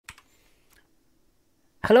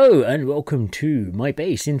Hello and welcome to my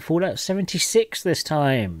base in Fallout 76 this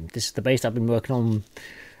time. This is the base I've been working on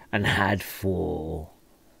and had for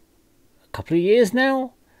a couple of years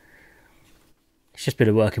now. It's just been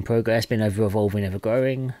a work in progress, been ever evolving, ever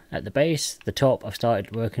growing. At the base, the top I've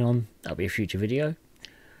started working on, that'll be a future video.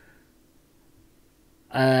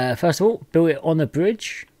 First of all, built it on a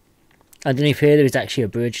bridge. Underneath here there is actually a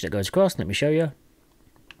bridge that goes across, let me show you.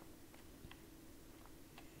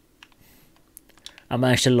 I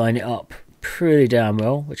managed to line it up pretty damn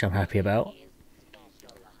well, which I'm happy about.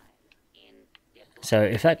 So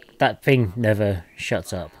if that thing never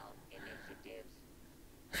shuts up.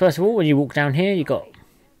 First of all, when you walk down here, you got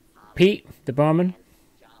Pete, the barman.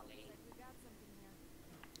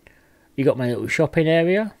 You got my little shopping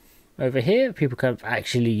area over here. People can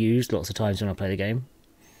actually use lots of times when I play the game.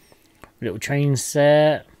 Little train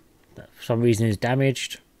set that for some reason is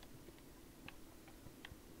damaged.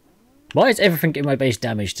 Why is everything in my base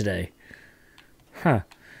damaged today? Huh.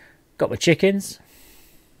 Got my chickens.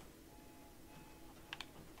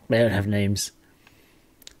 They don't have names.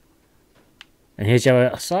 And here's the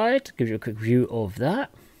other side. Give you a quick view of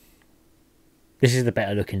that. This is the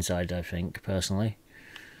better looking side, I think, personally.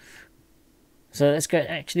 So let's get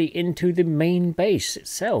actually into the main base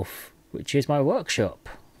itself, which is my workshop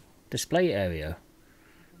display area.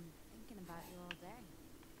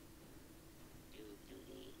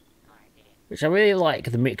 Which I really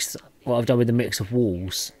like the mix, what I've done with the mix of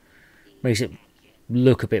walls. Makes it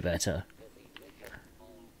look a bit better.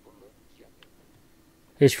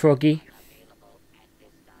 Here's Froggy.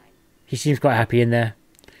 He seems quite happy in there.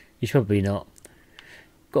 He's probably not.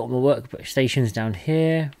 Got my workstations down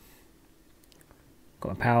here.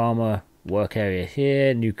 Got my power armor work area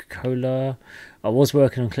here. Nuka-Cola. I was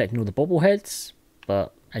working on collecting all the bobbleheads,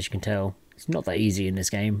 but as you can tell, it's not that easy in this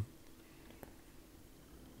game.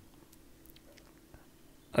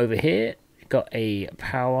 Over here, got a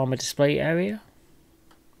power armor display area.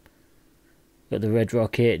 Got the red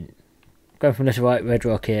rocket. Going from left to right, red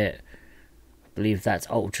rocket. I believe that's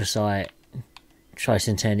Ultrasight,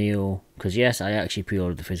 Tricentennial. Because yes, I actually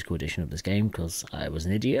pre-ordered the physical edition of this game because I was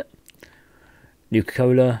an idiot.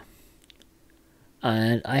 Nuka-Cola.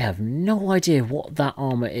 And I have no idea what that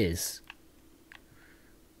armor is.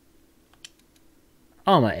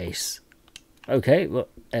 Armor Ace. Okay,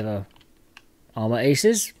 whatever. Armor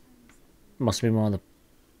Aces. Must be one of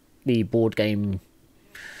the board game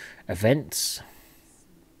events.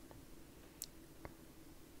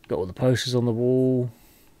 Got all the posters on the wall.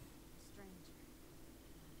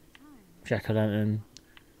 Jack-o'-lantern.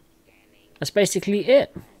 That's basically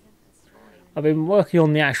it. I've been working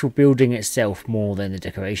on the actual building itself more than the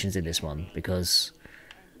decorations in this one because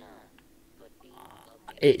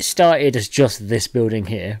it started as just this building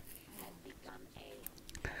here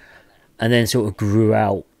and then sort of grew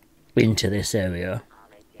out into this area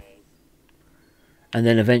and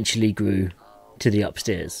then eventually grew to the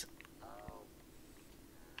upstairs.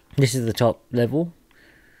 This is the top level.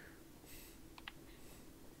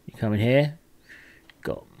 You come in here,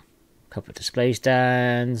 got a couple of display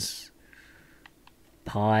stands,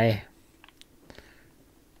 pie.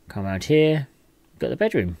 Come around here, got the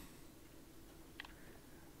bedroom.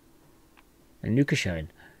 And Nuka showing.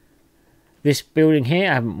 This building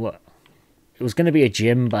here, I haven't it was going to be a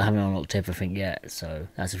gym, but I haven't unlocked everything yet, so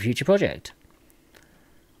that's a future project.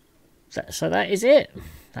 So that is it.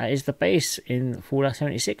 That is the base in Fallout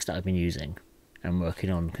 76 that I've been using and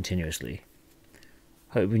working on continuously.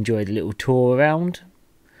 Hope you enjoyed a little tour around.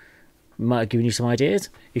 Might have given you some ideas.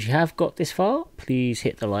 If you have got this far, please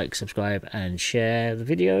hit the like, subscribe and share the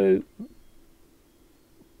video.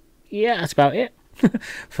 Yeah, that's about it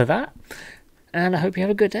for that. And I hope you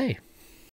have a good day.